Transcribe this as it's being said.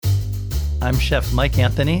I'm Chef Mike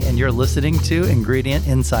Anthony, and you're listening to Ingredient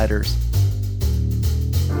Insiders.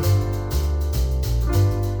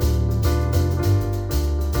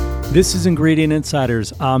 This is Ingredient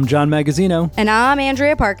Insiders. I'm John Magazzino. And I'm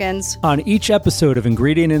Andrea Parkins. On each episode of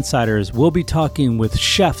Ingredient Insiders, we'll be talking with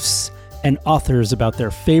chefs and authors about their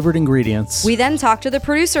favorite ingredients. We then talk to the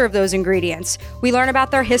producer of those ingredients. We learn about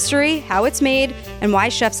their history, how it's made, and why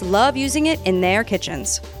chefs love using it in their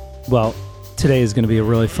kitchens. Well, today is going to be a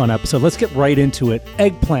really fun episode. Let's get right into it.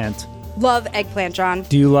 Eggplant. Love eggplant, John.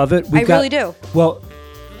 Do you love it? I really do. Well,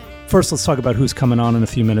 first let's talk about who's coming on in a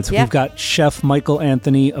few minutes. Yeah. We've got Chef Michael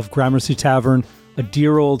Anthony of Gramercy Tavern, a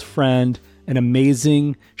dear old friend, an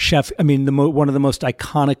amazing chef. I mean, one of the most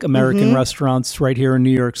iconic American restaurants right here in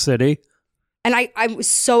New York City. And I was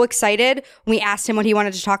so excited when we asked him what he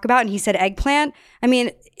wanted to talk about, and he said eggplant. I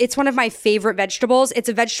mean, it's one of my favorite vegetables. It's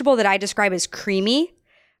a vegetable that I describe as creamy,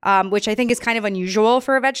 which I think is kind of unusual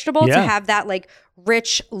for a vegetable to have that like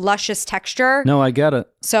rich, luscious texture. No, I get it.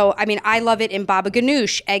 So, I mean, I love it in baba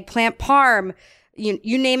ganoush, eggplant parm.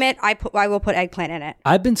 You name it, I will put eggplant in it.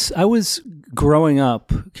 I was growing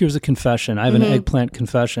up. Here's a confession. I have an eggplant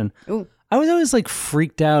confession. Ooh. I was always like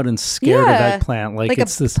freaked out and scared of eggplant. Like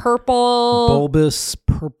it's this purple, bulbous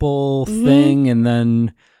purple thing. And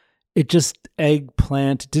then it just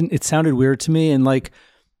eggplant it sounded weird to me. And like,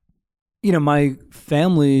 you know, my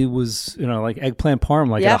family was, you know, like eggplant parm,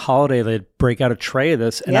 like at a holiday, they'd break out a tray of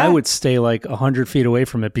this and I would stay like 100 feet away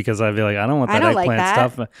from it because I'd be like, I don't want that eggplant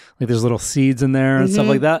stuff. Like there's little seeds in there and stuff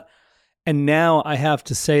like that. And now I have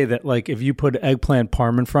to say that, like, if you put eggplant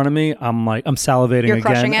parm in front of me, I'm salivating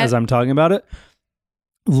again as I'm talking about it.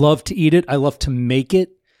 Love to eat it. I love to make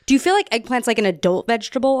it. Do you feel like eggplant's like an adult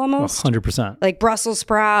vegetable almost? 100%. Like Brussels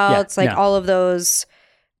sprouts, all of those,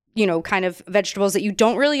 you know, kind of vegetables that you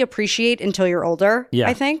don't really appreciate until you're older,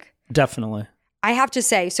 I think. Definitely. I have to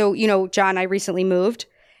say, so, you know, John, I recently moved,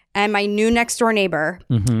 and my new next door neighbor,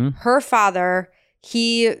 her father,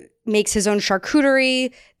 he makes his own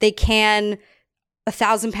charcuterie. They can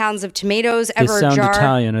 1,000 pounds of tomatoes ever They a jar. sound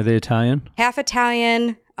Italian. Are they Italian? Half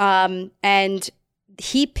Italian. And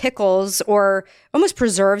he pickles or almost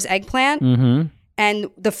preserves eggplant.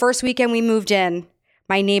 And the first weekend we moved in,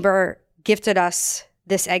 my neighbor gifted us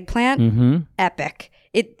this eggplant. Epic.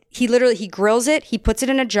 He grills it. He puts it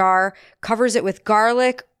in a jar, covers it with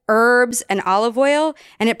garlic, herbs and olive oil,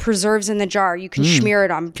 and it preserves in the jar. You can smear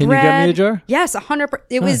it on bread. Can you get me a jar? Yes, 100%.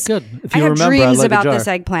 It was good. If I you have remember, dreams I'd like about a jar. this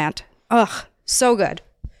eggplant. Ugh, so good.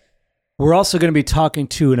 We're also going to be talking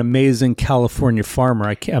to an amazing California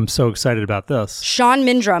farmer. I'm so excited about this. Sean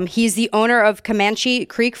Mindrum. He's the owner of Comanche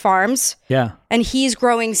Creek Farms. Yeah. And he's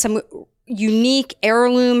growing some unique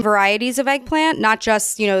heirloom varieties of eggplant, not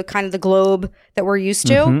just, you know, kind of the globe that we're used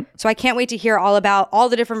to. So I can't wait to hear all about all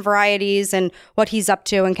the different varieties and what he's up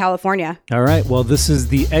to in California. All right. Well, this is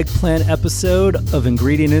the eggplant episode of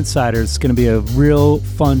Ingredient Insiders. It's going to be a real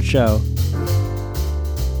fun show.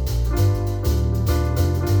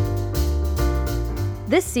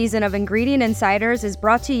 This season of Ingredient Insiders is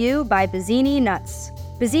brought to you by Bazzini Nuts.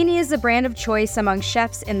 Bazzini is the brand of choice among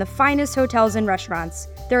chefs in the finest hotels and restaurants.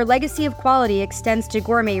 Their legacy of quality extends to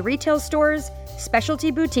gourmet retail stores,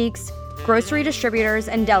 specialty boutiques, grocery distributors,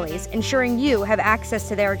 and delis, ensuring you have access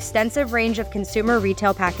to their extensive range of consumer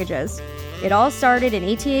retail packages. It all started in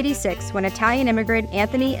 1886 when Italian immigrant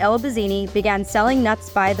Anthony L. Bazzini began selling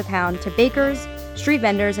nuts by the pound to bakers, street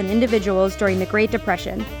vendors, and individuals during the Great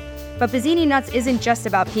Depression. But Bazzini Nuts isn't just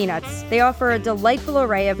about peanuts. They offer a delightful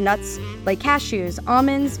array of nuts like cashews,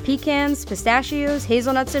 almonds, pecans, pistachios,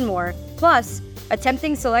 hazelnuts, and more, plus a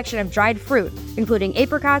tempting selection of dried fruit, including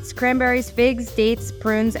apricots, cranberries, figs, dates,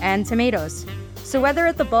 prunes, and tomatoes. So whether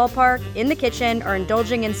at the ballpark, in the kitchen, or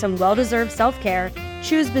indulging in some well-deserved self-care,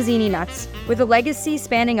 choose Bazzini Nuts. With a legacy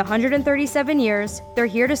spanning 137 years, they're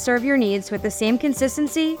here to serve your needs with the same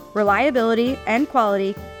consistency, reliability, and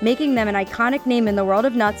quality, making them an iconic name in the world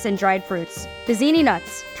of nuts and dried fruits. Bazzini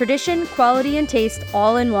Nuts, tradition, quality, and taste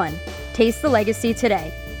all in one. Taste the legacy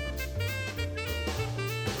today.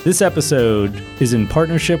 This episode is in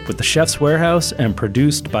partnership with The Chef's Warehouse and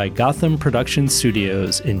produced by Gotham Production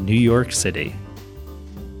Studios in New York City.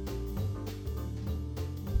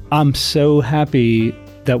 I'm so happy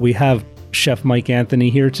that we have Chef Mike Anthony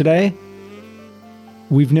here today.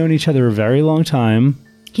 We've known each other a very long time.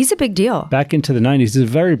 He's a big deal. Back into the 90s. He's a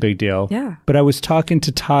very big deal. Yeah. But I was talking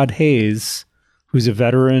to Todd Hayes, who's a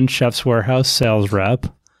veteran Chef's Warehouse sales rep.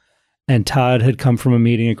 And Todd had come from a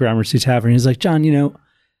meeting at Gramercy Tavern. He's like, John, you know,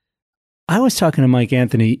 I was talking to Mike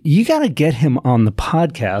Anthony. You got to get him on the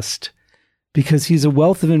podcast because he's a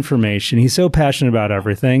wealth of information. He's so passionate about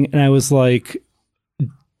everything. And I was like,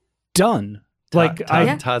 done.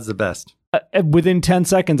 Todd's the best. within 10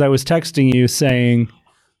 seconds, I was texting you saying,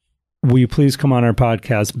 will you please come on our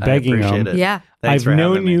podcast, begging I appreciate them. it. Yeah. Thanks for I've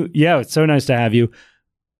known having me. you. Yeah, it's so nice to have you.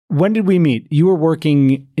 When did we meet? You were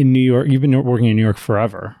working in New York. You've been working in New York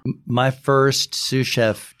forever. My first sous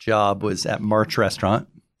chef job was at March Restaurant.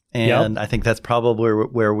 And I think that's probably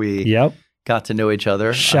where we Yep. got to know each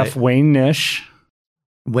other. Chef Wayne Nish.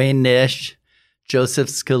 Wayne Nish, Joseph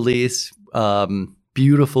Scalise,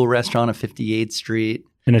 beautiful restaurant on 58th Street.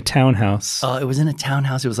 In a townhouse. It was in a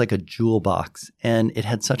townhouse. It was like a jewel box. And it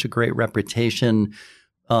had such a great reputation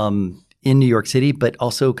in New York City, but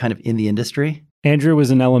also kind of in the industry. Andrew was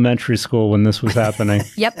in elementary school when this was happening.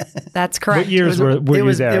 Yep, that's correct. What years were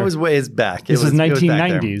you there? It was ways back. This was back there.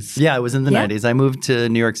 1990s. Yeah, it was in the Yeah. 90s. I moved to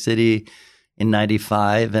New York City in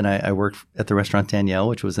 95, and I worked at the restaurant Danielle,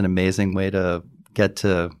 which was an amazing way to get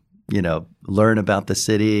to, learn about the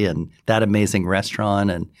city and that amazing restaurant.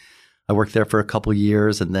 And I worked there for a couple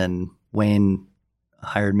years, and then Wayne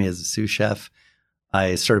hired me as a sous chef.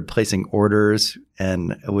 I started placing orders,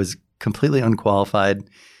 and it was completely unqualified.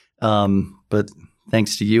 But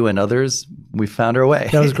thanks to you and others, we found our way.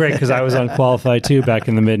 That was great because I was unqualified too back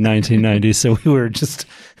in the mid 1990s. So we were just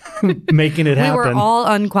making it happen. We were all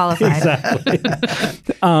unqualified. Exactly.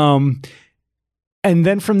 And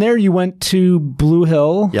then from there, you went to Blue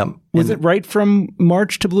Hill. Yep. Was it right from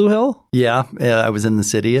March to Blue Hill? Yeah. I was in the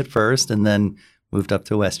city at first, and then moved up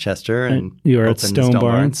to Westchester. And you were at opened Stone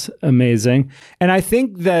Barns. Amazing. And I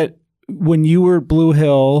think that when you were at Blue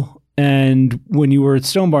Hill and when you were at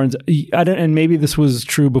Stone Barns, and maybe this was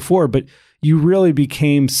true before, but you really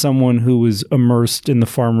became someone who was immersed in the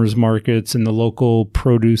farmers markets and the local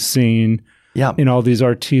produce scene. Yeah. In all these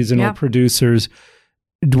artisanal producers.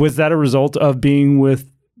 Was that a result of being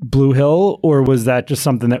with Blue Hill, or was that just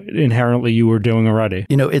something that inherently you were doing already?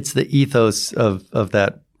 It's the ethos of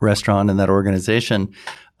that restaurant and that organization.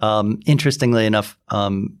 Interestingly enough,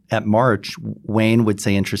 at March, Wayne would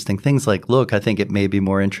say interesting things like, look, I think it may be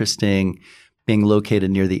more interesting being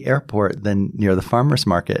located near the airport than near the farmer's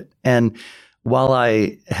market. And while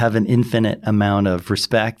I have an infinite amount of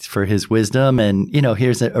respect for his wisdom, and,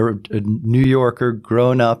 here's a New Yorker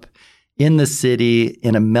grown up in the city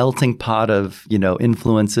in a melting pot of,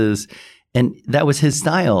 influences. And that was his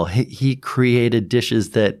style. He created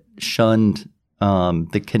dishes that shunned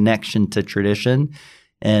the connection to tradition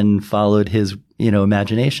and followed his,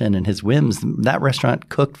 imagination and his whims. That restaurant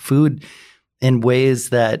cooked food in ways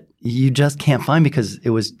that you just can't find because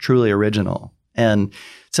it was truly original. And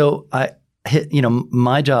so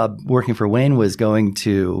my job working for Wayne was going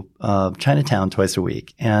to Chinatown twice a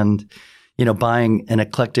week and, buying an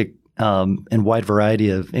eclectic and wide variety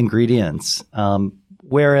of ingredients.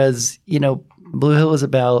 Whereas, Blue Hill is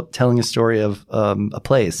about telling a story of a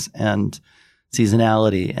place and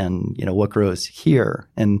seasonality and, what grows here.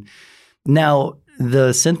 And now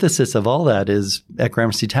the synthesis of all that is at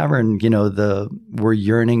Gramercy Tavern, we're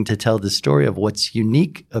yearning to tell the story of what's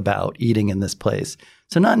unique about eating in this place.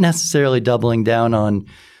 So not necessarily doubling down on,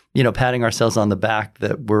 patting ourselves on the back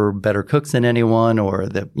that we're better cooks than anyone, or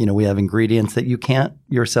that, we have ingredients that you can't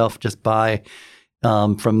yourself just buy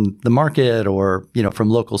from the market or, from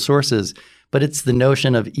local sources. But it's the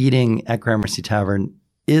notion of eating at Gramercy Tavern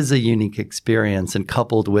is a unique experience, and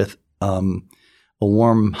coupled with a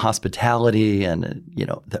warm hospitality and,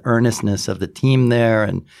 the earnestness of the team there,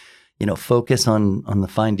 and, focus on the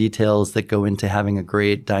fine details that go into having a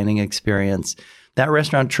great dining experience. That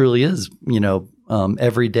restaurant truly is,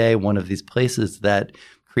 every day one of these places that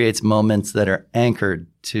creates moments that are anchored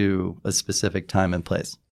to a specific time and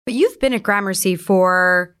place. But you've been at Gramercy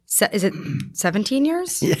for, is it 17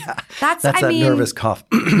 years? Yeah. That's that nervous cough.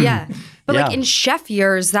 Yeah. But Yeah. like in chef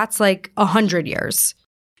years, that's like 100 years.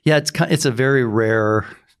 Yeah, it's a very rare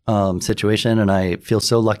situation, and I feel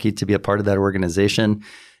so lucky to be a part of that organization.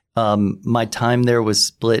 My time there was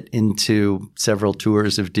split into several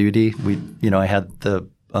tours of duty. I had the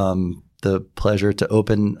pleasure to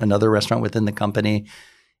open another restaurant within the company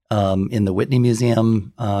in the Whitney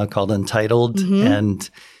Museum called Untitled, and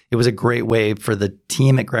it was a great way for the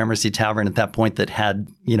team at Gramercy Tavern at that point that had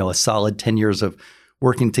a solid 10 years of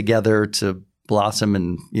working together to blossom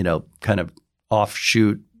and kind of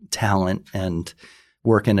offshoot talent and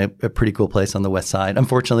work in a pretty cool place on the West Side.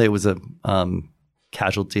 Unfortunately, it was a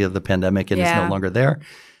casualty of the pandemic and is no longer there.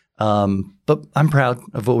 But I'm proud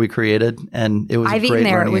of what we created, and it was I've a great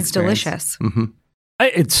eaten there. It learning was experience. delicious. Mm-hmm.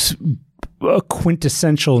 It's a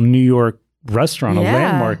quintessential New York restaurant, a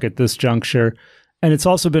landmark at this juncture. And it's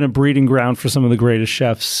also been a breeding ground for some of the greatest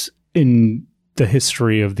chefs in the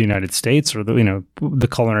history of the United States or the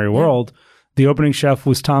culinary world. The opening chef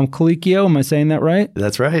was Tom Colicchio. Am I saying that right?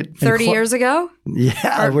 That's right. 30 years ago?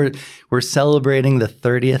 Yeah, we're celebrating the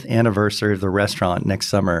 30th anniversary of the restaurant next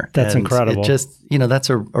summer. That's and incredible. It just, that's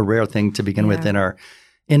a rare thing to begin with in our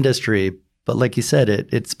industry. But like you said,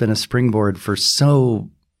 it's been a springboard for so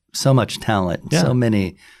much talent, so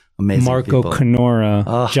many amazing Marco people.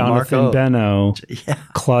 Canora, Jonathan Beno,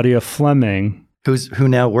 Claudia Fleming. Who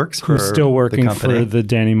now works for who's still working the company. for the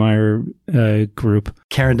Danny Meyer group.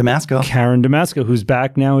 Karen Damasco, who's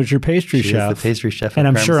back now as your pastry chef. Is the pastry chef, and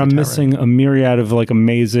I'm sure I'm missing a myriad of like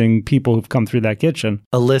amazing people who've come through that kitchen.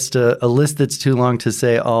 A list that's too long to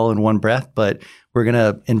say all in one breath, but we're going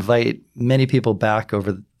to invite many people back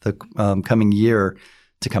over the coming year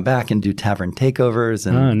to come back and do tavern takeovers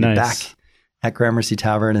and be back at Gramercy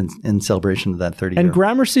Tavern in celebration of that 30 year. And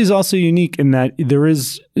Gramercy is also unique in that there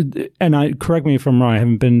is, and correct me if I'm wrong, I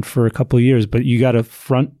haven't been for a couple of years, but you got a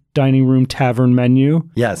front dining room tavern menu.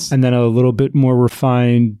 Yes. And then a little bit more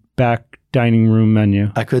refined back dining room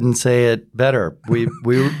menu. I couldn't say it better. We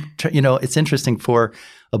it's interesting for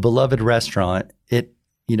a beloved restaurant.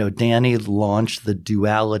 Danny launched the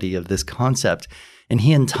duality of this concept, and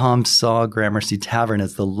he and Tom saw Gramercy Tavern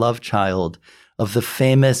as the love child of the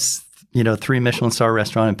famous 3 Michelin star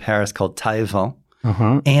restaurant in Paris called Taillevent.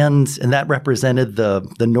 And that represented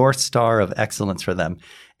the North Star of excellence for them.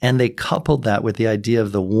 And they coupled that with the idea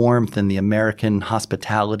of the warmth and the American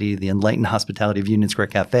hospitality, the enlightened hospitality of Union Square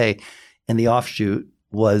Cafe. And the offshoot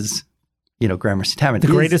was, Gramercy Tavern. The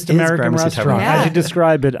greatest American restaurant. Yeah. As you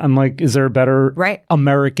describe it, I'm like, is there a better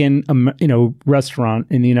American, restaurant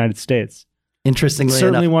in the United States? Interestingly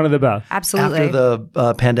certainly enough, one of the best. Absolutely. After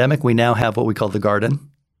the pandemic, we now have what we call the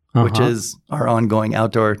Garden, which is our ongoing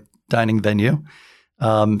outdoor dining venue.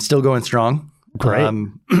 Still going strong. Great.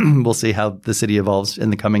 We'll see how the city evolves in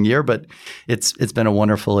the coming year, but it's been a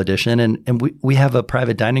wonderful addition. And we have a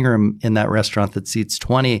private dining room in that restaurant that seats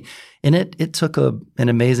 20. And it took an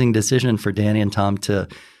amazing decision for Danny and Tom to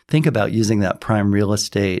think about using that prime real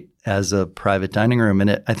estate as a private dining room.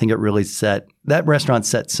 And I think it really that restaurant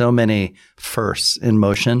set so many firsts in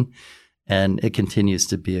motion. And it continues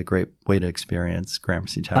to be a great way to experience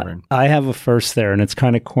Gramercy Tavern. I have a first there, and it's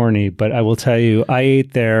kind of corny, but I will tell you, I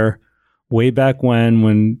ate there way back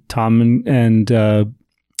when Tom and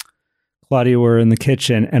Claudia were in the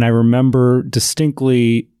kitchen, and I remember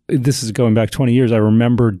distinctly, this is going back 20 years, I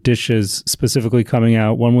remember dishes specifically coming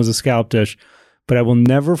out. One was a scallop dish, but I will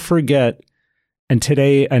never forget, and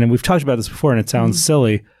today, and we've talked about this before, and it sounds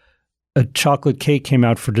silly, a chocolate cake came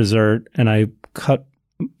out for dessert, and I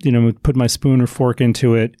put my spoon or fork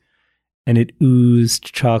into it, and it oozed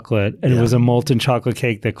chocolate, and it was a molten chocolate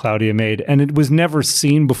cake that Claudia made, and it was never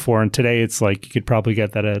seen before. And today, it's like you could probably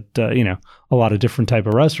get that at a lot of different type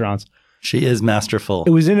of restaurants. She is masterful.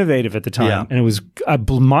 It was innovative at the time, and it was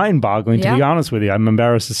mind-boggling. To be honest with you, I'm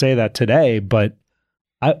embarrassed to say that today, but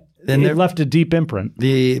it left a deep imprint.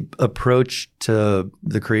 The approach to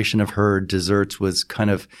the creation of her desserts was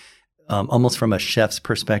kind of almost from a chef's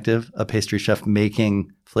perspective, a pastry chef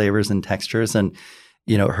making flavors and textures. And,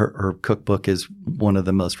 her cookbook is one of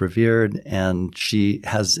the most revered, and she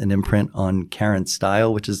has an imprint on Karen's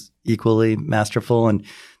style, which is equally masterful. And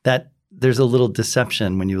that there's a little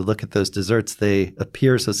deception when you look at those desserts. They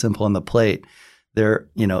appear so simple on the plate. They're,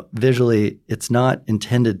 visually, it's not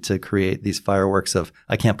intended to create these fireworks of,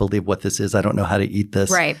 I can't believe what this is. I don't know how to eat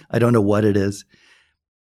this. Right. I don't know what it is.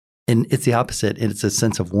 And it's the opposite. It's a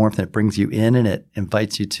sense of warmth, and it brings you in, and it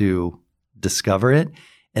invites you to discover it.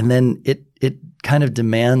 And then it kind of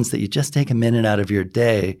demands that you just take a minute out of your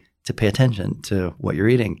day to pay attention to what you're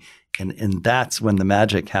eating. And that's when the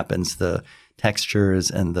magic happens, the textures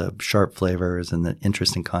and the sharp flavors and the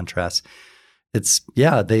interesting contrasts.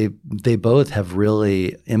 They both have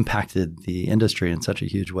really impacted the industry in such a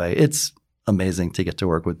huge way. It's amazing to get to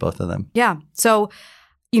work with both of them. Yeah. So,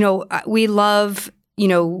 we love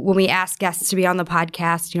when we ask guests to be on the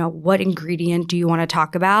podcast, what ingredient do you want to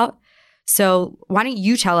talk about? So why don't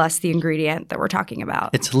you tell us the ingredient that we're talking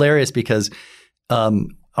about? It's hilarious because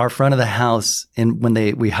our front of the house, and when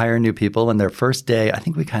we hire new people and their first day, I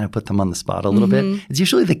think we kind of put them on the spot a little bit. It's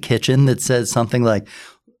usually the kitchen that says something like,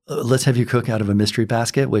 let's have you cook out of a mystery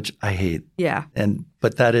basket, which I hate. Yeah.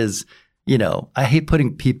 But that is, I hate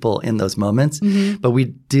putting people in those moments, but we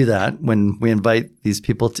do that when we invite these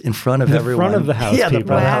people in front of everyone. The front of the house people. The front of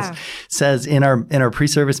the house says in our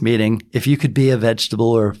pre-service meeting, if you could be a vegetable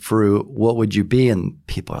or fruit, what would you be? And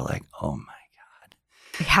people are like, oh my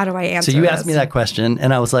God. How do I answer So you asked me that question,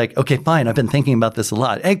 and I was like, okay, fine. I've been thinking about this a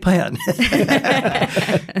lot. Eggplant.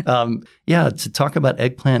 To talk about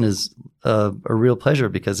eggplant is a real pleasure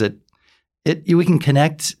because we can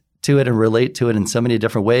connect to it and relate to it in so many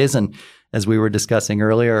different ways. And as we were discussing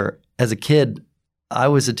earlier, as a kid, I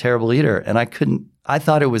was a terrible eater, and I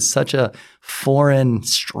thought it was such a foreign,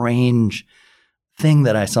 strange thing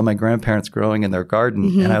that I saw my grandparents growing in their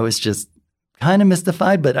garden, and I was just kind of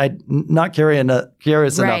mystified, but I'm not curious enough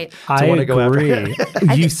to want to go after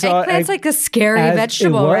it. You saw eggplant's like a scary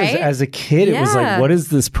vegetable, right? As a kid, it was like, what is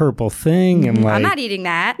this purple thing? And like, I'm not eating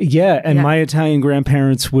that. Yeah, and my Italian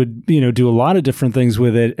grandparents would, do a lot of different things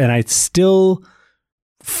with it, and I still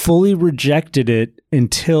fully rejected it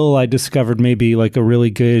until I discovered maybe like a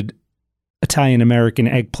really good Italian-American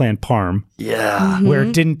eggplant parm. Yeah. Where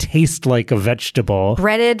it didn't taste like a vegetable.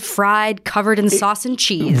 Breaded, fried, covered in sauce and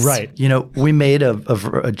cheese. Right. We made a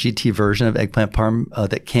GT version of eggplant parm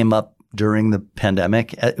that came up during the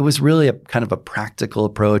pandemic. It was really a kind of a practical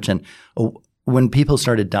approach. And when people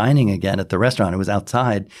started dining again at the restaurant, it was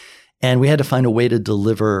outside. And we had to find a way to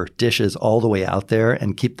deliver dishes all the way out there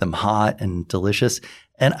and keep them hot and delicious.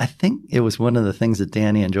 And I think it was one of the things that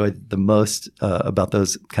Danny enjoyed the most about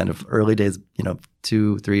those kind of early days,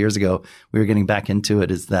 2-3 years ago. We were getting back into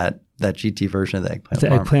it, is that GT version of the eggplant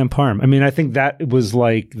parm. Eggplant parm. I mean, I think that was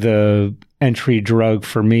like the entry drug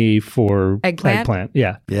for me for eggplant.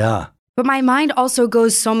 Yeah. Yeah. But my mind also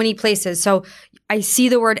goes so many places. So I see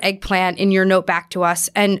the word eggplant in your note back to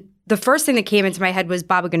us, and the first thing that came into my head was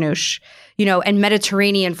baba ganoush, and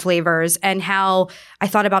Mediterranean flavors, and how I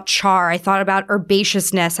thought about char, I thought about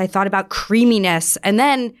herbaceousness, I thought about creaminess. And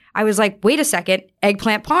then I was like, wait a second,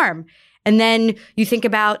 eggplant parm. And then you think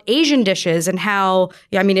about Asian dishes and how,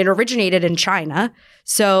 it originated in China.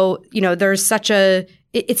 So, there's such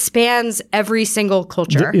it spans every single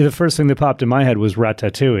culture. The first thing that popped in my head was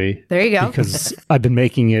ratatouille. There you go. Because I've been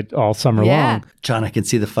making it all summer long. John, I can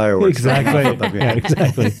see the fireworks. Exactly. Yeah,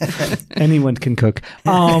 exactly. Anyone can cook.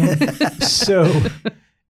 So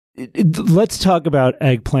let's talk about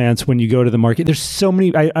eggplants when you go to the market. There's so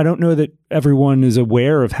many. I don't know that everyone is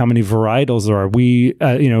aware of how many varietals there are. We,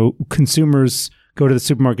 consumers go to the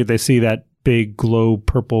supermarket, they see that big glow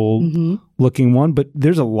purple looking one, but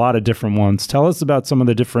there's a lot of different ones. Tell us about some of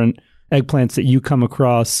the different eggplants that you come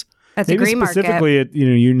across at the Green Market. Specifically at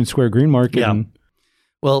Union Square Green Market. Yeah.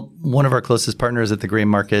 Well, one of our closest partners at the Green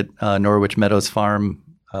Market, Norwich Meadows Farm,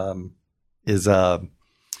 is a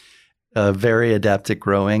very adept at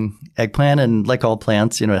growing eggplant. And like all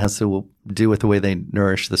plants, it has to do with the way they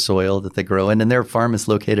nourish the soil that they grow in. And their farm is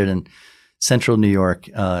located in central New York.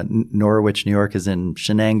 Norwich, New York is in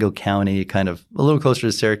Shenango County, kind of a little closer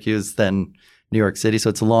to Syracuse than New York City. So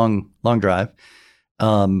it's a long drive.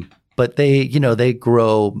 But they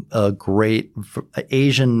grow a great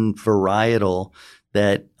Asian varietal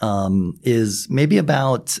that is maybe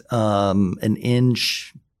about an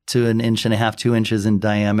inch to an inch and a half, 2 inches in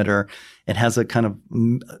diameter. It has a kind of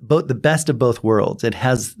the best of both worlds. It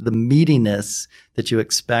has the meatiness that you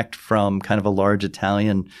expect from kind of a large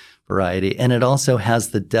Italian variety. And it also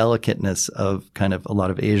has the delicateness of kind of a lot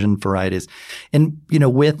of Asian varieties. And,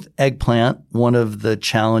 with eggplant, one of the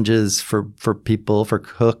challenges for people, for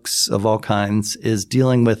cooks of all kinds, is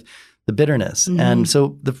dealing with the bitterness. And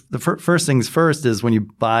so the first things first is when you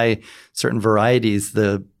buy certain varieties,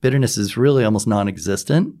 the bitterness is really almost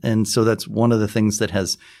non-existent. And so that's one of the things that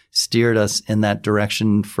has steered us in that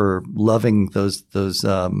direction for loving those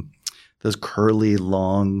curly,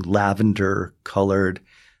 long, lavender colored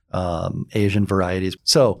Asian varieties.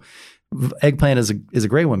 So eggplant is a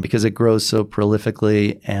great one because it grows so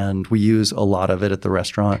prolifically, and we use a lot of it at the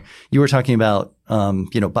restaurant. You were talking about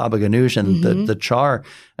baba ganoush and the char.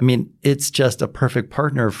 I mean, it's just a perfect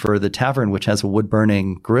partner for the tavern, which has a wood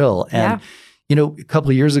burning grill. And a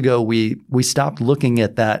couple of years ago, we stopped looking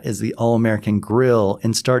at that as the all American grill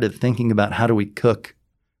and started thinking about how do we cook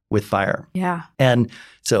with fire. Yeah. And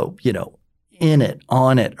so in it,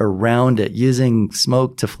 on it, around it, using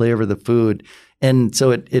smoke to flavor the food. And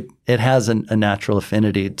so it has a natural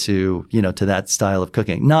affinity to that style of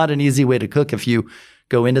cooking. Not an easy way to cook if you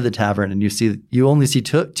go into the tavern and you only see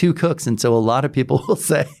two cooks. And so a lot of people will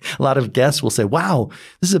say, a lot of guests will say, wow,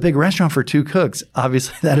 this is a big restaurant for 2 cooks.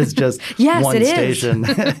 Obviously, that is just one station.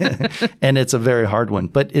 And it's a very hard one.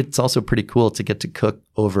 But it's also pretty cool to get to cook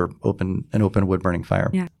over an open wood burning fire.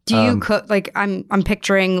 Yeah. Do you cook, like I'm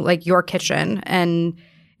picturing like your kitchen, and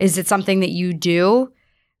is it something that you do?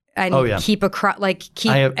 And keep eggplant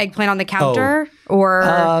on the counter? Or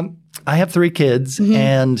I have 3 kids,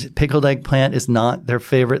 and pickled eggplant is not their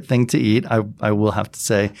favorite thing to eat, I will have to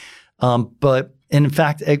say. But in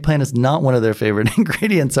fact, eggplant is not one of their favorite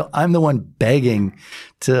ingredients. So I'm the one begging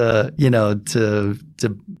to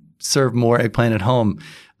serve more eggplant at home.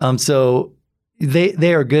 So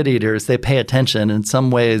they are good eaters. They pay attention. In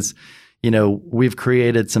some ways, we've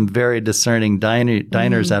created some very discerning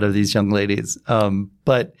diners out of these young ladies. I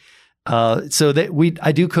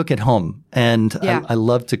do cook at home, and I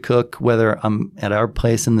love to cook, whether I'm at our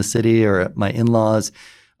place in the city or at my in-laws.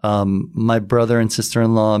 My brother and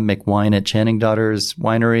sister-in-law make wine at Channing Daughters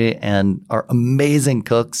Winery and are amazing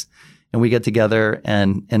cooks. And we get together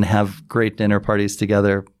and have great dinner parties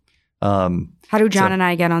together. How do John and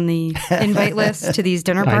I get on the invite list to these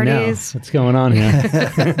dinner parties? What's going on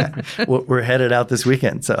here? We're headed out this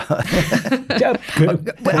weekend, so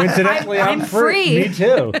coincidentally, I'm free. Me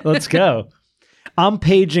too. Let's go. I'm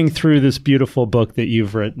paging through this beautiful book that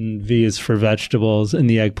you've written, V is for Vegetables, in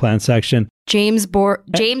the eggplant section. James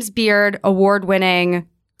Beard award-winning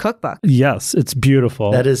cookbook. Yes, it's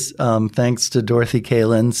beautiful. That is thanks to Dorothy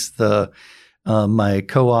Kalins, my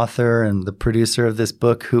co-author and the producer of this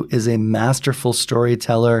book, who is a masterful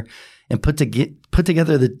storyteller, and put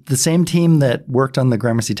together the same team that worked on the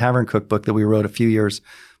Gramercy Tavern cookbook that we wrote a few years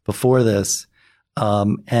before this.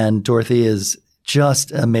 And Dorothy is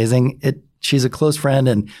just amazing. She's a close friend,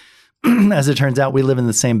 and as it turns out, we live in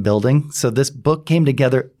the same building. So this book came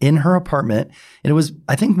together in her apartment, and it was,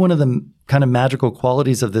 I think, one of the kind of magical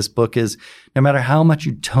qualities of this book is no matter how much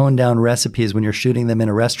you tone down recipes when you're shooting them in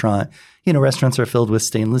a restaurant, restaurants are filled with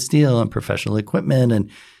stainless steel and professional equipment, and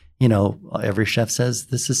every chef says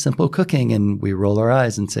this is simple cooking, and we roll our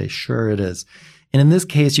eyes and say, sure it is. And in this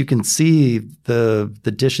case, you can see the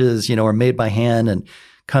dishes, are made by hand and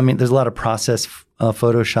coming. There's a lot of process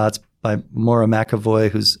photo shots by Maura McAvoy,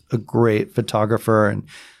 who's a great photographer and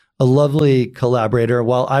a lovely collaborator.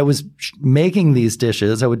 While I was making these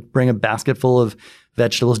dishes, I would bring a basket full of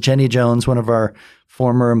vegetables. Jenny Jones, one of our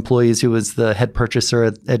former employees who was the head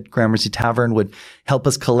purchaser at Gramercy Tavern, would help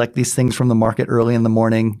us collect these things from the market early in the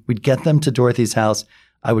morning. We'd get them to Dorothy's house.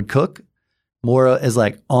 I would cook. Maura is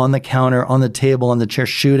like on the counter, on the table, on the chair,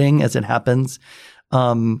 shooting as it happens.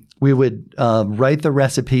 We would write the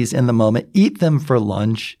recipes in the moment, eat them for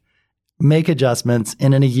lunch, make adjustments,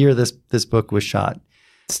 and in a year, this book was shot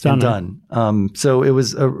and done. So it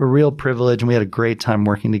was a real privilege, and we had a great time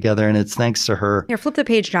working together, and it's thanks to her. Here, flip the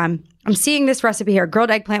page, John. I'm seeing this recipe here,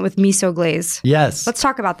 grilled eggplant with miso glaze. Yes. Let's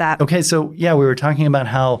talk about that. Okay, so we were talking a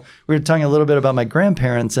little bit about my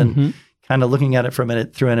grandparents and kind of looking at it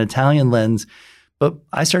through an Italian lens. But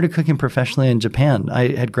I started cooking professionally in Japan. I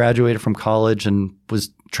had graduated from college and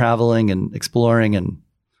was traveling and exploring and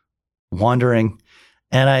wandering.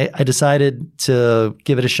 And I decided to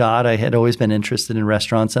give it a shot. I had always been interested in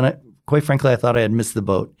restaurants. And quite frankly, I thought I had missed the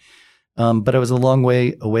boat. But I was a long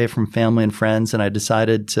way away from family and friends. And I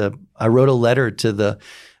wrote a letter to the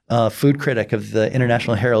food critic of the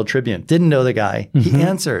International Herald Tribune. Didn't know the guy. He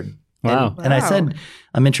answered. Wow. And I said,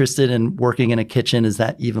 I'm interested in working in a kitchen. Is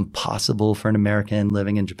that even possible for an American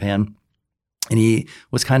living in Japan? And he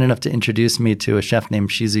was kind enough to introduce me to a chef named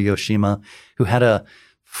Shizu Yoshima, who had a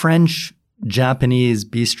French-Japanese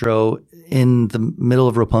bistro in the middle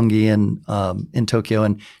of Roppongi in Tokyo.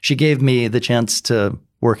 And she gave me the chance to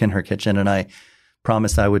work in her kitchen. And I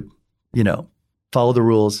promised I would, follow the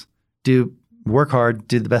rules, work hard,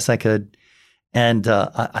 do the best I could. And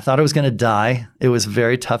I thought I was going to die. It was a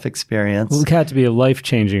very tough experience. Well, it had to be a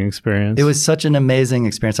life-changing experience. It was such an amazing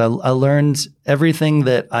experience. I learned everything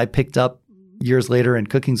that I picked up years later in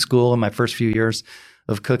cooking school in my first few years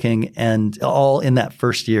of cooking, and all in that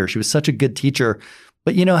first year. She was such a good teacher.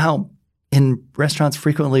 But you know how in restaurants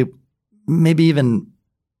frequently, maybe even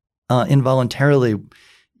involuntarily,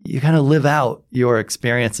 you kind of live out your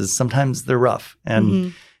experiences. Sometimes they're rough.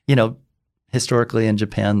 And, historically in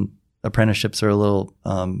Japan, apprenticeships are a little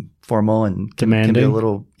formal and can be a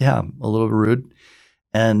little rude.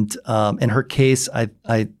 And in her case,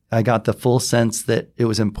 I got the full sense that it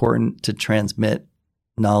was important to transmit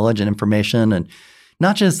knowledge and information, and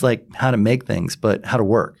not just like how to make things, but how to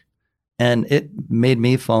work. And it made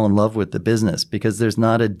me fall in love with the business, because there's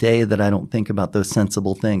not a day that I don't think about those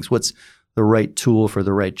sensible things. What's the right tool for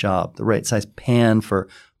the right job, the right size pan for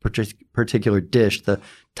a particular dish, the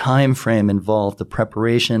time frame involved, the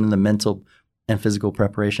preparation, the mental and physical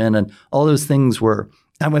preparation, and all those things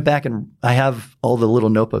I went back and I have all the little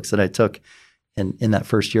notebooks that I took in that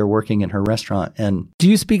first year working in her restaurant. And do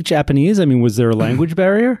you speak Japanese? I mean, was there a language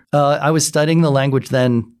barrier? I was studying the language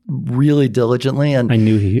then really diligently, and I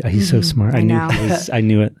knew he's so smart. I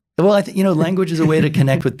knew it. Well, I think language is a way to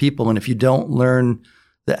connect with people, and if you don't learn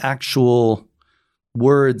the actual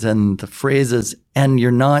words and the phrases, and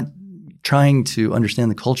you're not trying to understand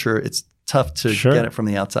the culture, it's tough to get it from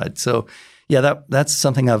the outside. So yeah, that's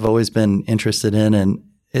something I've always been interested in. And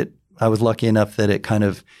I was lucky enough that it kind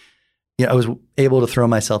of, I was able to throw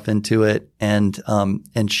myself into it, and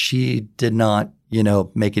she did not,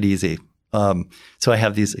 make it easy. So I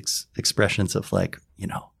have these expressions of like,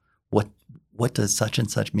 what does such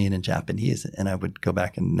and such mean in Japanese? And I would go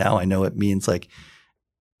back and now I know it means like,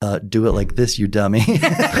 do it like this, you dummy.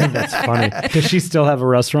 That's funny. Does she still have a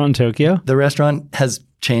restaurant in Tokyo? The restaurant has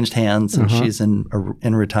changed hands and she's in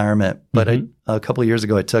retirement. But a couple of years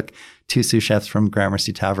ago, I took 2 sous chefs from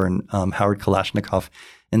Gramercy Tavern, Howard Kalashnikov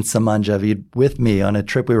and Saman Javid, with me on a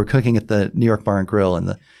trip. We were cooking at the New York Bar and Grill in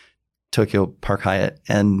the Tokyo Park Hyatt.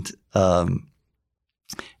 And I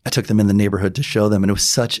took them in the neighborhood to show them. And it was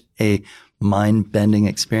such a mind-bending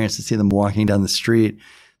experience to see them walking down the street.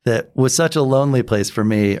 That was such a lonely place for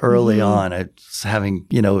me early on. I was having,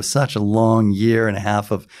 such a long year and a half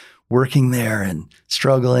of working there and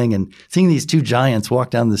struggling and seeing these 2 giants walk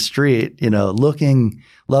down the street, looking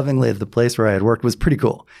lovingly at the place where I had worked was pretty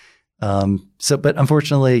cool. But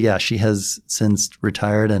unfortunately, yeah, she has since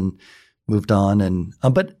retired and moved on. And,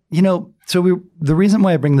 the reason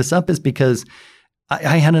why I bring this up is because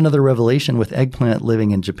I had another revelation with Eggplant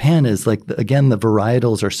living in Japan is like, again, the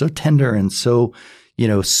varietals are so tender and so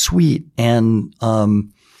sweet. And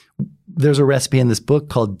there's a recipe in this book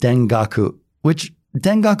called dengaku, which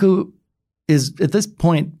dengaku is at this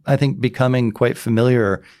point, I think, becoming quite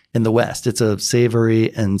familiar in the West. It's a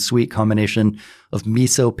savory and sweet combination of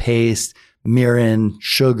miso paste, mirin,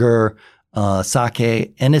 sugar,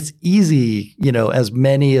 sake. And it's easy, as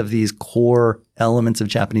many of these core elements of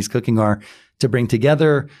Japanese cooking are, to bring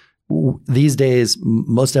together. These days,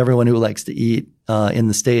 most everyone who likes to eat in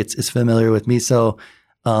the States is familiar with miso.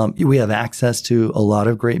 We have access to a lot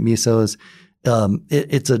of great misos.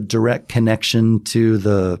 It's a direct connection to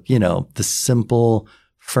the simple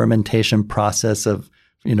fermentation process of,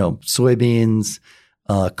 soybeans,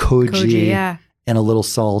 koji, and a little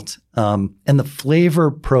salt. And the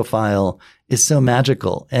flavor profile is so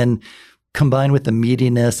magical. And combined with the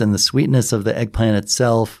meatiness and the sweetness of the eggplant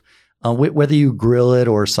itself, whether you grill it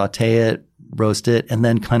or saute it, roast it, and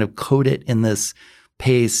then kind of coat it in this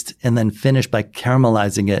paste and then finish by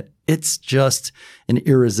caramelizing it, it's just an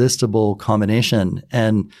irresistible combination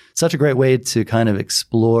and such a great way to kind of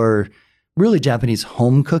explore really Japanese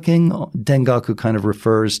home cooking. Dengaku kind of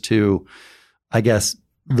refers to, I guess,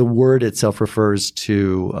 the word itself refers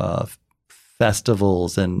to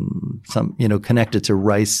festivals and some, connected to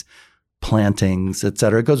rice plantings, et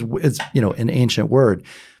cetera. It's an ancient word.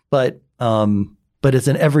 But it's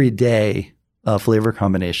an everyday flavor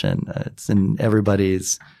combination. It's in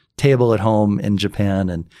everybody's table at home in Japan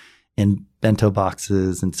and in bento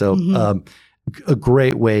boxes. And so a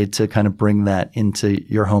great way to kind of bring that into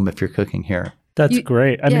your home if you're cooking here. That's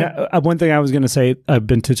great. I mean, one thing I was going to say, I've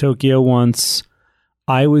been to Tokyo once.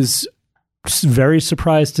 I was very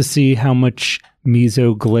surprised to see how much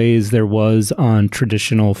miso glaze there was on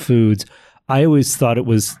traditional foods. I always thought it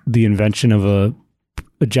was the invention of a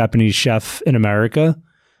Japanese chef in America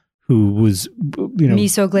who was,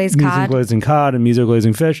 miso glazed cod. Miso glazing cod and miso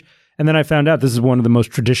glazing fish. And then I found out this is one of the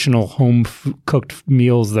most traditional home cooked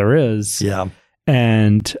meals there is. Yeah.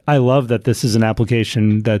 And I love that this is an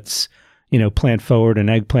application that's, plant forward and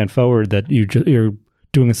eggplant forward, that you're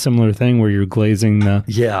doing a similar thing where you're glazing the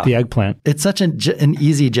eggplant. It's such an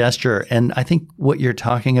easy gesture. And I think what you're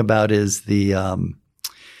talking about is the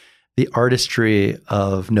artistry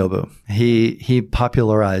of Nobu. He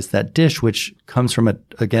popularized that dish, which comes from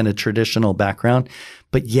a traditional background,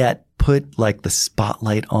 but yet put like the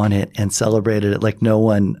spotlight on it and celebrated it like no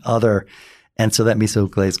one other. And so that miso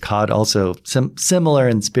glazed cod also similar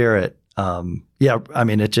in spirit.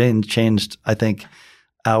 It changed, I think,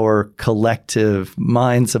 our collective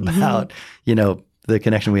minds about, the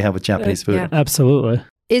connection we have with Japanese food. Yeah. Absolutely.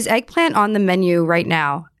 Is eggplant on the menu right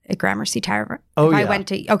now at Gramercy Tavern? I went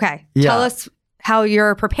to, okay. Yeah. Tell us how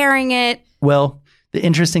you're preparing it. Well, the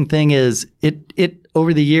interesting thing is it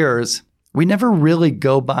over the years, we never really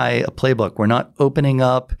go by a playbook. We're not opening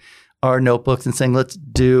up our notebooks and saying, let's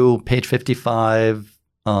do page 55.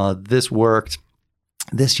 This worked.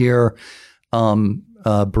 This year,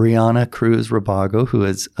 Brianna Cruz Rabago, who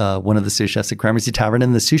is one of the sous chefs at Gramercy Tavern,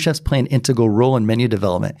 and the sous chefs play an integral role in menu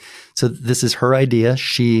development. So this is her idea.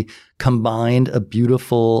 She combined a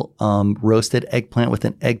beautiful roasted eggplant with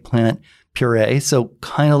an eggplant puree. So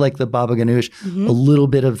kind of like the baba ganoush, a little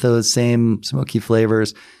bit of those same smoky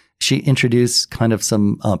flavors. She introduced kind of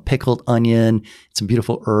some pickled onion, some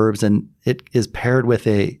beautiful herbs, and it is paired with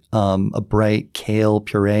a bright kale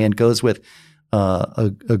puree and goes with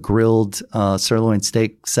a grilled sirloin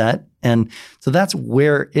steak set. And so that's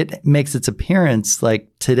where it makes its appearance, like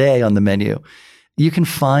today on the menu. You can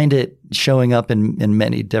find it showing up in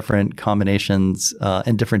many different combinations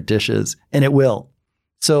and different dishes, and it will.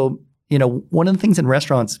 So, one of the things in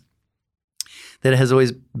restaurants that has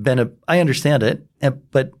always been I understand it,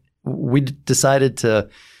 but we decided to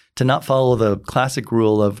not follow the classic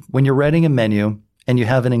rule of when you're writing a menu and you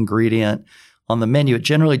have an ingredient on the menu, it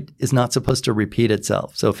generally is not supposed to repeat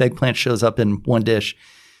itself. So if eggplant shows up in one dish,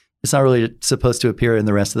 it's not really supposed to appear in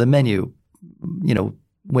the rest of the menu,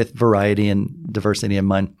 with variety and diversity in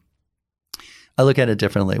mind. I look at it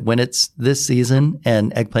differently. When it's this season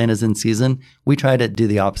and eggplant is in season, we try to do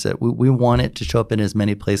the opposite. We want it to show up in as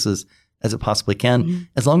many places as it possibly can,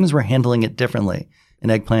 as long as we're handling it differently.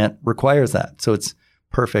 And eggplant requires that. So it's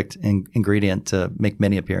perfect ingredient to make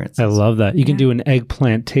many appearances. I love that. You can do an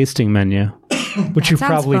eggplant tasting menu, which you've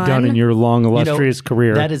probably done in your long, illustrious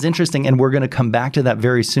career. That is interesting. And we're going to come back to that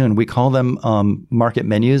very soon. We call them market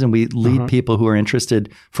menus, and we lead people who are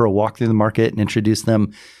interested for a walk through the market and introduce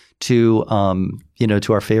them to,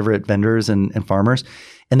 to our favorite vendors and farmers.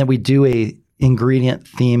 And then we do a ingredient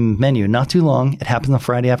theme menu, not too long. It happens on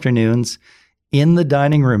Friday afternoons in the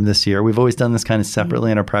dining room this year. We've always done this kind of separately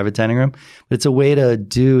in our private dining room, but it's a way to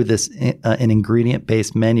do this, an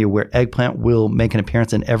ingredient-based menu where eggplant will make an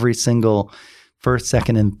appearance in every single first,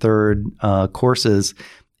 second, and third courses.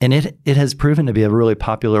 And it has proven to be a really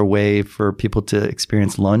popular way for people to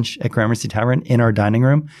experience lunch at Gramercy Tavern in our dining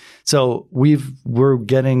room. So we're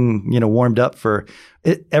getting, warmed up for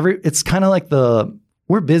it. It's kind of like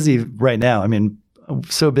we're busy right now. I mean,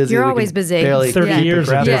 so busy. You're always busy. 30 years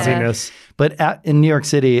of busyness. But in New York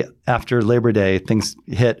City, after Labor Day, things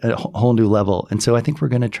hit a whole new level. And so I think we're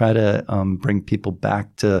going to try to bring people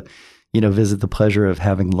back to, visit the pleasure of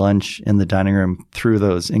having lunch in the dining room through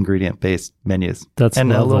those ingredient-based menus. That's and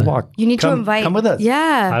lovely. a little walk. You need to invite. Come with us.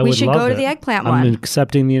 Yeah, we should go to the eggplant one. I'm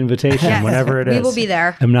accepting the invitation whenever it is. We will be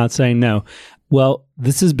there. I'm not saying no. Well,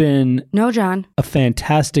 this has been John, a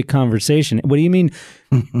fantastic conversation. What do you mean?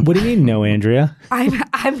 What do you mean, no, Andrea? I'm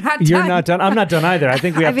not done. You're not done. I'm not done either. I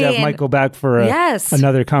think we have to have Michael back for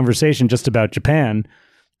another conversation just about Japan.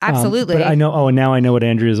 Absolutely. But I know. Oh, and now I know what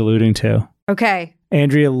Andrea is alluding to. Okay.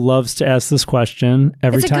 Andrea loves to ask this question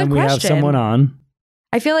every time we have someone on.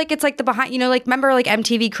 I feel like it's like the behind, remember like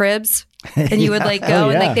MTV Cribs? And you would go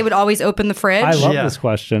and they would always open the fridge. I love this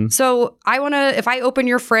question. So I want to, if I open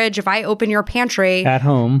your fridge, if I open your pantry. At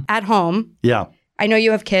home. Yeah. I know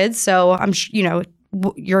you have kids, so I'm,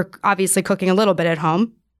 you're obviously cooking a little bit at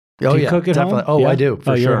home. Do you cook at definitely. home? Oh, I do,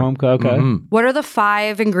 for sure. You're a home cook? Okay. Mm-hmm. What are the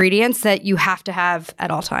 5 ingredients that you have to have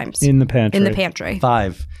at all times? In the pantry.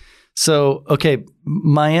 5. So, okay,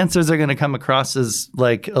 my answers are going to come across as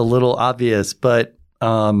like a little obvious, but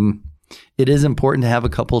it is important to have a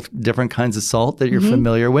couple different kinds of salt that you're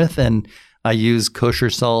familiar with. And I use kosher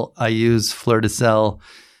salt. I use fleur de sel.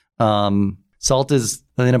 Salt is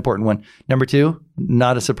an important one. Number 2,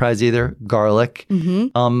 not a surprise either, garlic.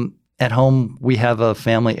 At home, we have a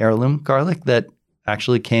family heirloom garlic that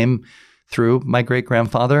actually came through my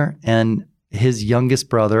great-grandfather and his youngest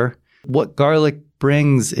brother. What garlic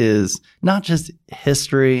brings is not just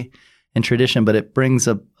history and tradition, but it brings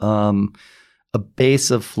a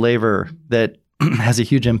base of flavor that has a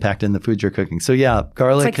huge impact in the food you're cooking. So yeah,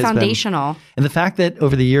 garlic it's like foundational. And the fact that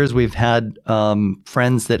over the years we've had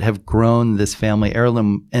friends that have grown this family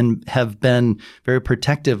heirloom and have been very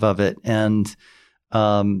protective of it and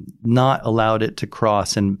not allowed it to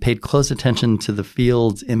cross and paid close attention to the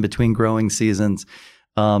fields in between growing seasons.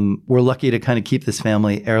 We're lucky to kind of keep this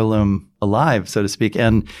family heirloom alive, so to speak.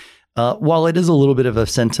 And while it is a little bit of a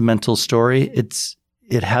sentimental story,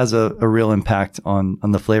 it has a real impact on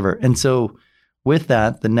the flavor. And so with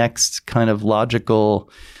that, the next kind of logical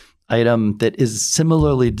item that is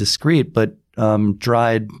similarly discrete, but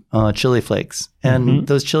dried chili flakes. And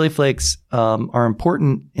those chili flakes are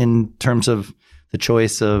important in terms of the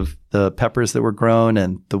choice of the peppers that were grown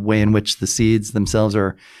and the way in which the seeds themselves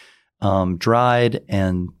are dried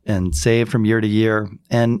and saved from year to year.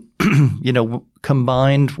 And,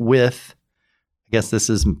 combined with, I guess this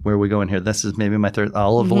is where we go in here. This is maybe my third,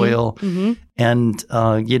 olive oil and,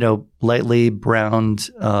 lightly browned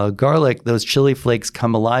garlic. Those chili flakes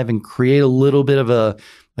come alive and create a little bit of a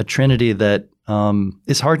trinity that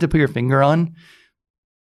is hard to put your finger on,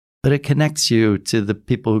 but it connects you to the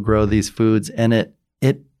people who grow these foods. And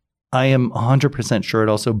I am 100% sure it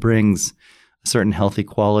also brings a certain healthy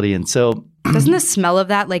quality. And so doesn't the smell of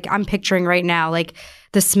that, like I'm picturing right now, like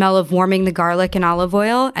the smell of warming the garlic and olive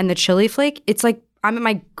oil and the chili flake, it's like I'm in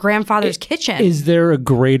my grandfather's kitchen. Is there a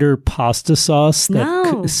greater pasta sauce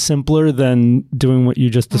that's simpler than doing what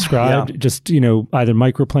you just described? Just, either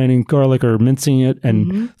microplaning garlic or mincing it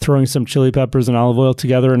and throwing some chili peppers and olive oil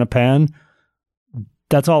together in a pan?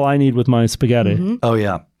 That's all I need with my spaghetti. Oh,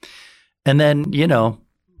 yeah. And then,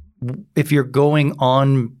 if you're going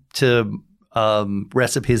on to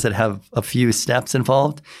recipes that have a few steps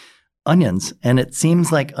involved, onions. And it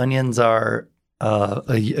seems like onions are,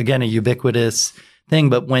 again, a ubiquitous thing.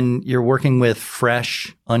 But when you're working with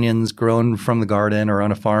fresh onions grown from the garden or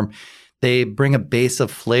on a farm, they bring a base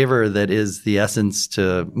of flavor that is the essence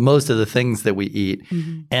to most of the things that we eat.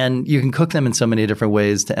 Mm-hmm. And you can cook them in so many different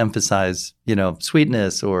ways to emphasize,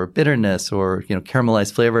 sweetness or bitterness or,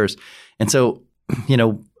 caramelized flavors. And so,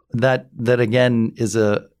 that again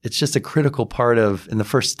it's just a critical part of, in the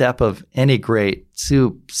first step of any great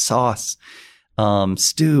soup, sauce,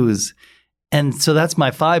 stews. And so that's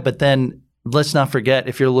my 5. But then let's not forget,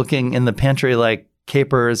 if you're looking in the pantry, like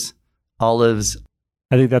capers, olives.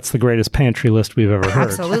 I think that's the greatest pantry list we've ever heard.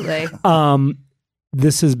 Absolutely.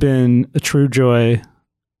 This has been a true joy.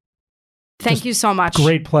 Thank you so much.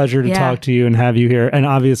 Great pleasure to talk to you and have you here. And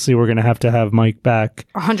obviously, we're going to have Mike back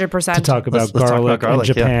 100% to talk about garlic and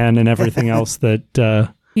Japan and everything else that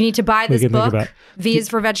you need to buy this book. V is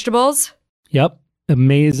for Vegetables. Yep.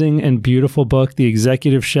 Amazing and beautiful book. The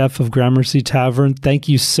Executive Chef of Gramercy Tavern. Thank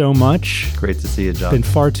you so much. Great to see you, John. Been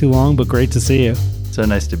far too long, but great to see you. So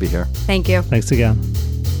nice to be here. Thank you. Thanks again.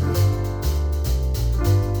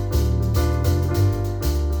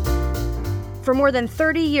 For more than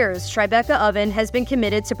 30 years, Tribeca Oven has been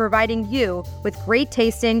committed to providing you with great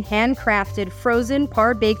tasting, handcrafted, frozen,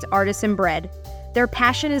 par-baked artisan bread. Their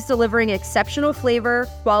passion is delivering exceptional flavor,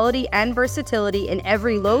 quality, and versatility in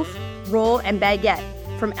every loaf, roll, and baguette,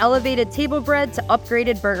 from elevated table bread to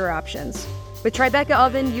upgraded burger options. With Tribeca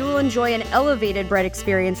Oven, you will enjoy an elevated bread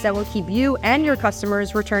experience that will keep you and your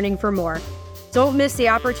customers returning for more. Don't miss the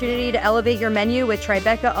opportunity to elevate your menu with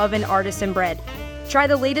Tribeca Oven artisan bread. Try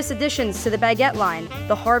the latest additions to the baguette line,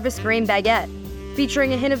 the Harvest Grain Baguette.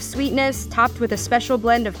 Featuring a hint of sweetness, topped with a special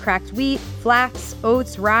blend of cracked wheat, flax,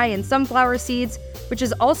 oats, rye, and sunflower seeds, which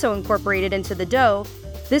is also incorporated into the dough,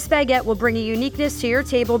 this baguette will bring a uniqueness to your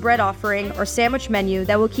table bread offering or sandwich menu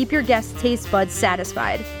that will keep your guests' taste buds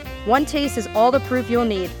satisfied. One taste is all the proof you'll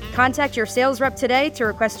need. Contact your sales rep today to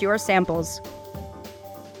request your samples.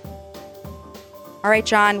 All right,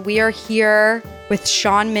 John, we are here with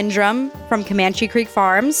Sean Mindrum from Comanche Creek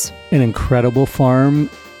Farms. An incredible farm.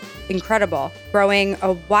 Incredible. Growing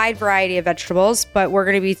a wide variety of vegetables, but we're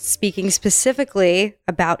going to be speaking specifically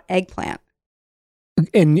about eggplant.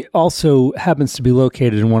 And also happens to be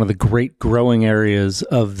located in one of the great growing areas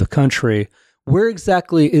of the country. Where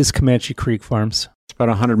exactly is Comanche Creek Farms? It's about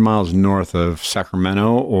 100 miles north of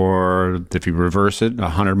Sacramento, or if you reverse it,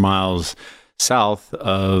 100 miles south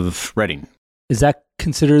of Redding. Is that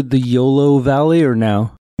considered the Yolo Valley or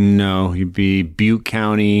no? No, you'd be Butte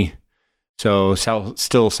County, so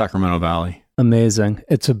still Sacramento Valley. Amazing.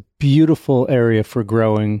 It's a beautiful area for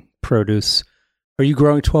growing produce. Are you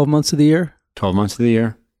growing 12 months of the year? 12 months of the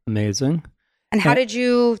year. Amazing. And how did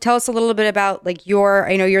you tell us a little bit about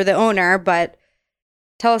I know you're the owner, but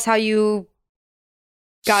tell us how you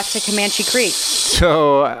got to Comanche Creek.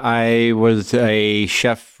 So I was a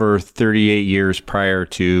chef for 38 years prior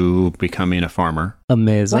to becoming a farmer.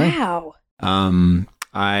 Amazing. Wow.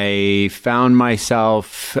 I found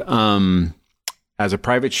myself as a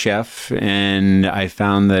private chef, and I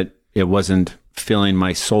found that it wasn't filling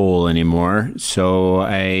my soul anymore. So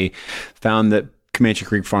I found that Comanche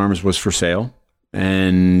Creek Farms was for sale.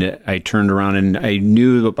 And I turned around and I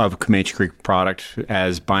knew of Comanche Creek product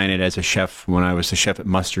as buying it as a chef when I was the chef at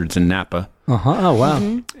Mustard's in Napa. Oh, wow.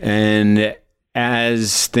 Mm-hmm. And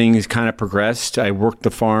as things kind of progressed, I worked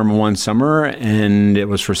the farm one summer and it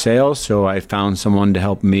was for sale. So I found someone to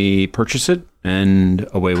help me purchase it, and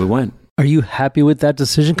away we went. Are you happy with that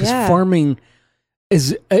decision? Because farming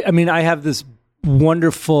is, I have this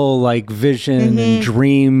wonderful vision and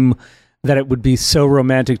dream that it would be so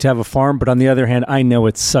romantic to have a farm. But on the other hand, I know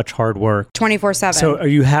it's such hard work. 24/7. So are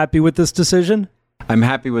you happy with this decision? I'm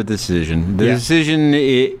happy with the decision. The decision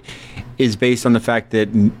is based on the fact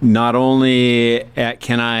that not only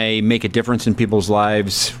can I make a difference in people's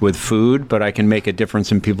lives with food, but I can make a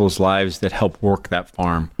difference in people's lives that help work that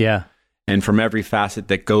farm. Yeah. And from every facet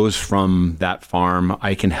that goes from that farm,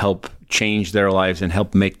 I can help change their lives and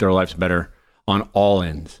help make their lives better on all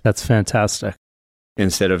ends. That's fantastic.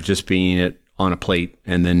 Instead of just being it on a plate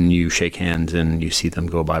and then you shake hands and you see them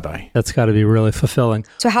go bye-bye. That's got to be really fulfilling.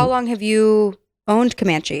 So how long have you owned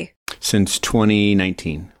Comanche? Since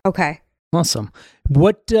 2019. Okay. Awesome.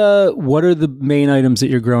 What are the main items that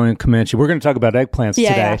you're growing at Comanche? We're going to talk about eggplants today.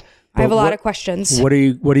 Yeah. I have a lot of questions. What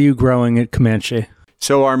are you growing at Comanche?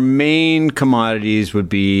 So our main commodities would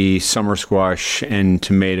be summer squash and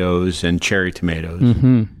tomatoes and cherry tomatoes.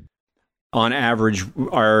 Mm-hmm. On average,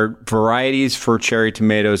 our varieties for cherry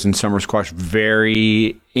tomatoes and summer squash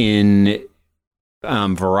vary in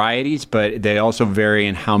varieties, but they also vary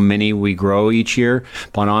in how many we grow each year.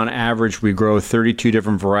 But on average, we grow 32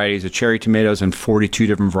 different varieties of cherry tomatoes and 42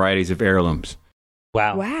 different varieties of heirlooms.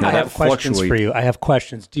 Wow. Wow. I have questions for you. I have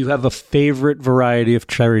questions. Do you have a favorite variety of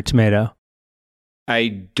cherry tomato?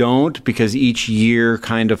 I don't, because each year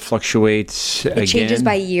kind of fluctuates. It changes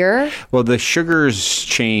by year? Well, the sugars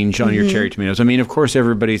change on your cherry tomatoes. I mean, of course,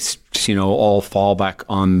 everybody's, all fall back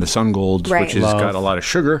on the Sun Golds, which has got a lot of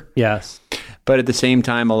sugar. Yes. But at the same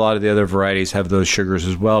time, a lot of the other varieties have those sugars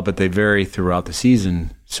as well, but they vary throughout the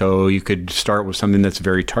season. So you could start with something that's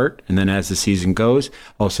very tart, and then as the season goes,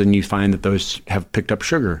 all of a sudden you find that those have picked up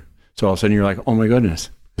sugar. So all of a sudden you're like, oh my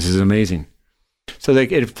goodness, this is amazing. So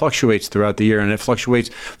it fluctuates throughout the year, and it fluctuates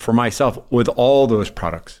for myself with all those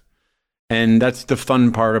products. And that's the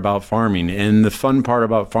fun part about farming. And the fun part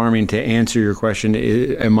about farming, to answer your question,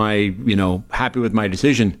 am I, happy with my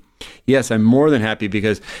decision? Yes, I'm more than happy,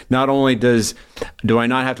 because not only do I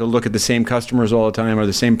not have to look at the same customers all the time or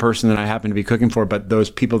the same person that I happen to be cooking for, but those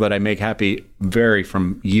people that I make happy vary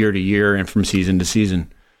from year to year and from season to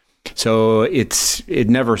season. So it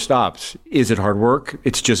never stops. Is it hard work?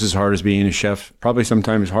 It's just as hard as being a chef. Probably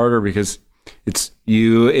sometimes harder, because it's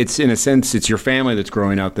in a sense, it's your family that's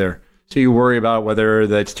growing out there. So you worry about whether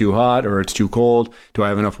that's too hot or it's too cold. Do I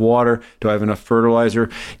have enough water? Do I have enough fertilizer?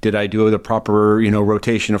 Did I do the proper,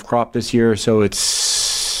 rotation of crop this year? So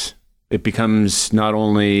it becomes not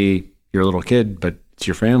only your little kid, but it's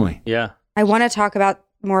your family. Yeah. I want to talk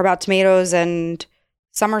more about tomatoes and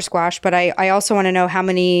summer squash, but I also want to know how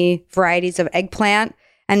many varieties of eggplant,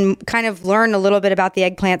 and kind of learn a little bit about the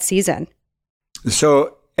eggplant season.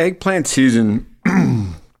 So eggplant season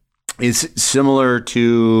is similar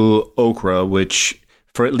to okra, which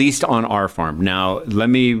for at least on our farm. Now, let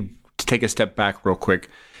me take a step back real quick.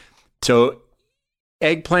 So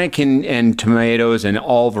eggplant and tomatoes and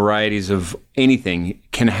all varieties of anything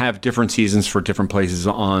can have different seasons for different places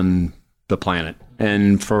on the planet.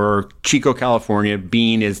 And for Chico, California,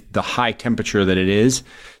 being is the high temperature that it is,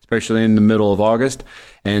 especially in the middle of August,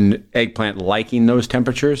 and eggplant liking those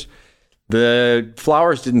temperatures, the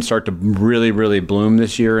flowers didn't start to really, really bloom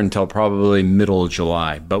this year until probably middle of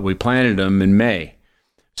July, but we planted them in May.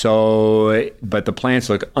 So, but the plants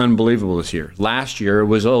look unbelievable this year. Last year it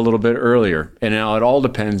was a little bit earlier, and now it all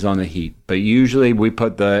depends on the heat. But usually we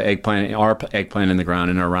put our eggplant in the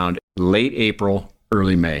ground in around late April,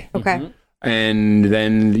 early May. Okay. Mm-hmm. And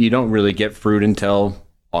then you don't really get fruit until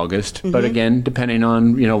August. But again, depending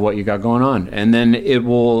on, what you got going on. And then it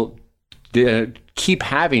will keep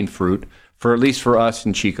having fruit for at least for us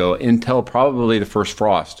in Chico until probably the first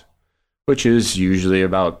frost, which is usually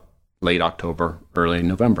about late October, early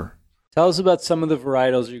November. Tell us about some of the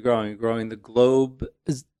varietals you're growing. You're growing the Globe.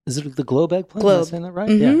 Is it the Globe eggplant? Globe. Am I saying that right?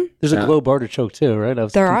 Yeah. There's a Globe artichoke too, right? I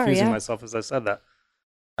was confusing myself as I said that.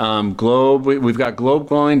 Globe, we've got Globe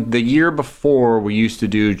growing. The year before, we used to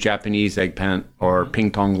do Japanese eggplant or ping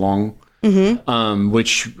tong long,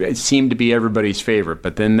 which seemed to be everybody's favorite.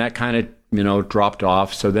 But then that kind of, dropped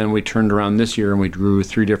off. So then we turned around this year and we grew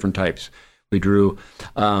 3 different types. We grew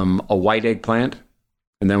a white eggplant,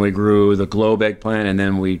 and then we grew the Globe eggplant, and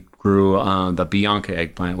then we grew the Bianca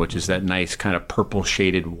eggplant, which is that nice kind of purple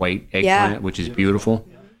shaded white eggplant, which is beautiful.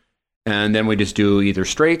 And then we just do either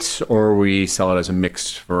straights or we sell it as a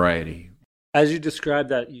mixed variety. As you described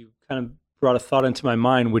that, you kind of brought a thought into my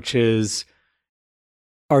mind, which is,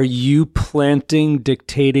 are you planting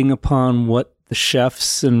dictating upon what the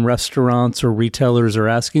chefs and restaurants or retailers are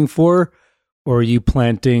asking for? Or are you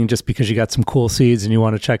planting just because you got some cool seeds and you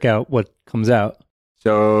want to check out what comes out?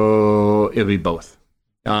 So it'll be both.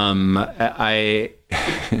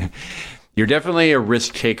 You're definitely a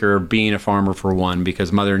risk taker being a farmer, for one,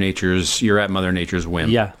 because you're at Mother Nature's whim.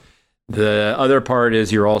 Yeah. The other part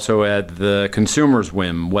is you're also at the consumer's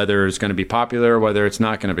whim, whether it's going to be popular, whether it's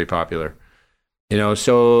not going to be popular.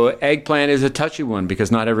 So eggplant is a touchy one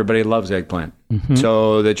because not everybody loves eggplant. Mm-hmm.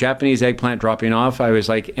 So the Japanese eggplant dropping off, I was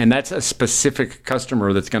like, and that's a specific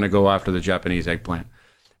customer that's going to go after the Japanese eggplant.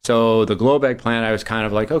 So the Globe eggplant, I was kind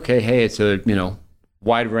of like, okay, hey, it's a,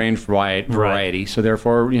 wide range variety. Right. So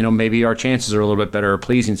therefore, maybe our chances are a little bit better of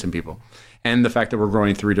pleasing some people. And the fact that we're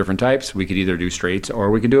growing 3 different types, we could either do straights or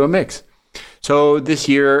we could do a mix. So this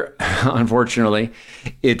year, unfortunately,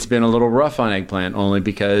 it's been a little rough on eggplant, only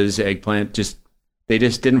because eggplant they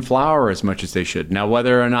just didn't flower as much as they should. Now,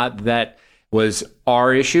 whether or not that was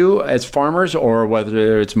our issue as farmers or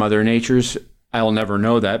whether it's Mother Nature's, I'll never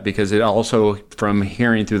know that, because it also, from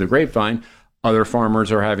hearing through the grapevine, other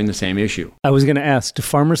farmers are having the same issue. I was going to ask, do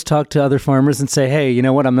farmers talk to other farmers and say, hey, you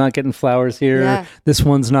know what? I'm not getting flowers here. Yeah. This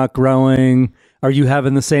one's not growing. Are you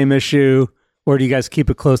having the same issue? Or do you guys keep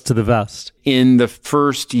it close to the vest? In the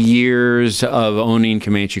first years of owning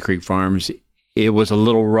Comanche Creek Farms, it was a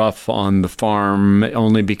little rough on the farm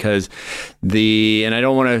only because and I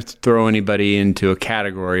don't want to throw anybody into a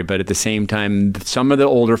category, but at the same time, some of the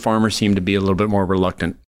older farmers seem to be a little bit more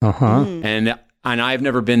reluctant. And I've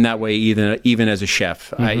never been that way even as a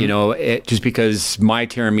chef. Just because my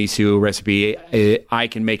tiramisu recipe, I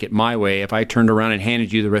can make it my way. If I turned around and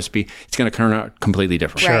handed you the recipe, it's going to turn out completely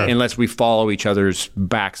different. Sure. Unless we follow each other's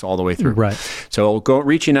backs all the way through. Right. So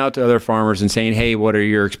reaching out to other farmers and saying, hey, what are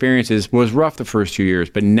your experiences, was rough the first 2 years.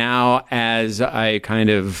 But now as I kind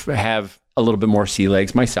of have a little bit more sea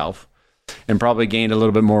legs myself and probably gained a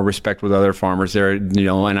little bit more respect with other farmers there, and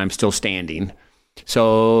I'm still standing.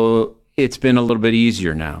 So it's been a little bit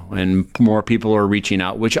easier now, and more people are reaching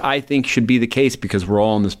out, which I think should be the case because we're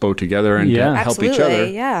all in this boat together and to help each other.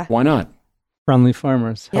 Yeah. Why not? Friendly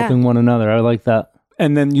farmers helping one another. I like that.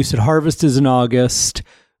 And then you said harvest is in August.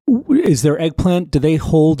 Is there eggplant? Do they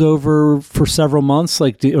hold over for several months?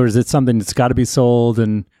 Or is it something that's got to be sold?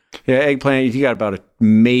 And yeah, eggplant, you got about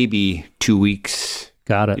maybe 2 weeks.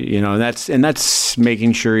 Got it. And that's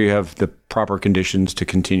making sure you have the proper conditions to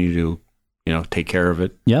continue to, take care of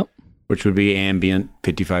it. Yep. Which would be ambient,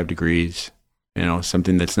 55 degrees,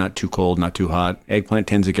 something that's not too cold, not too hot. Eggplant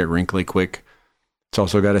tends to get wrinkly quick. It's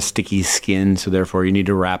also got a sticky skin, so therefore you need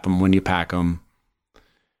to wrap them when you pack them.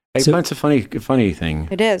 Eggplant's a funny thing.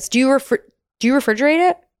 It is. Do you refrigerate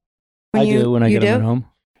it? I do when I get them at home.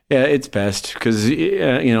 Yeah, it's best because,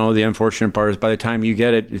 the unfortunate part is by the time you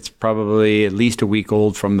get it, it's probably at least a week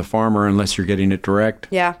old from the farmer unless you're getting it direct.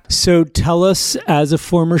 Yeah. So tell us, as a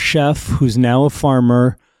former chef who's now a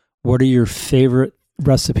farmer, what are your favorite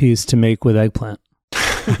recipes to make with eggplant?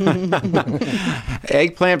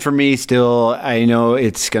 Eggplant for me still, I know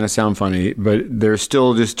it's going to sound funny, but there's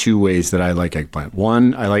still just two ways that I like eggplant.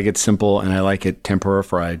 One, I like it simple and I like it tempura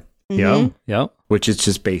fried. Yeah. Which is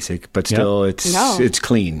just basic, but still it's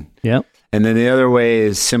clean. Yeah. And then the other way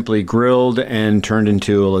is simply grilled and turned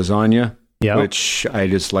into a lasagna, which I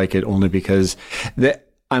just like it only because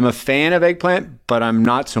I'm a fan of eggplant, but I'm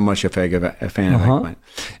not so much a fan of eggplant.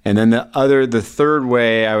 And then the third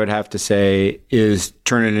way I would have to say is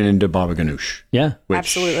turning it into baba ganoush. Yeah,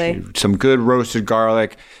 absolutely. Some good roasted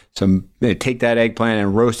garlic. Take that eggplant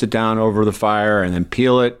and roast it down over the fire, and then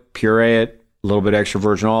peel it, puree it, a little bit extra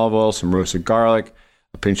virgin olive oil, some roasted garlic,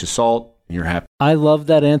 a pinch of salt, and you're happy. I love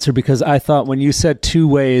that answer because I thought when you said two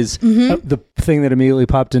ways, the thing that immediately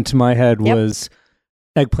popped into my head was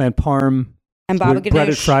eggplant parm. And baba ganoush.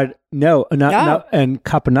 Breaded fried. No, not and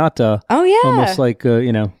caponata. Oh, yeah. Almost like,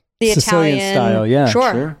 the Sicilian Italian style. Yeah.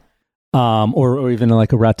 Sure. Or even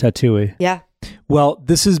like a ratatouille. Yeah. Well,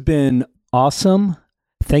 this has been awesome.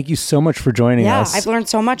 Thank you so much for joining us. Yeah, I've learned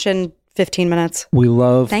so much in 15 minutes. We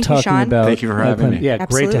love Thank you, talking Sean. about. Thank you for having me. Yeah,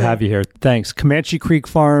 Absolutely. Great to have you here. Thanks. Comanche Creek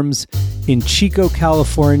Farms in Chico,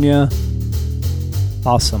 California.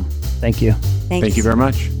 Awesome. Thank you. Thanks. Thank you very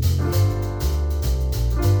much.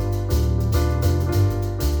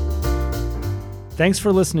 Thanks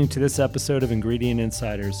for listening to this episode of Ingredient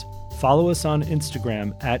Insiders. Follow us on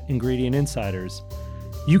Instagram at Ingredient Insiders.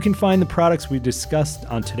 You can find the products we discussed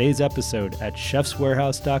on today's episode at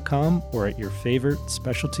chefswarehouse.com or at your favorite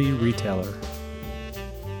specialty retailer.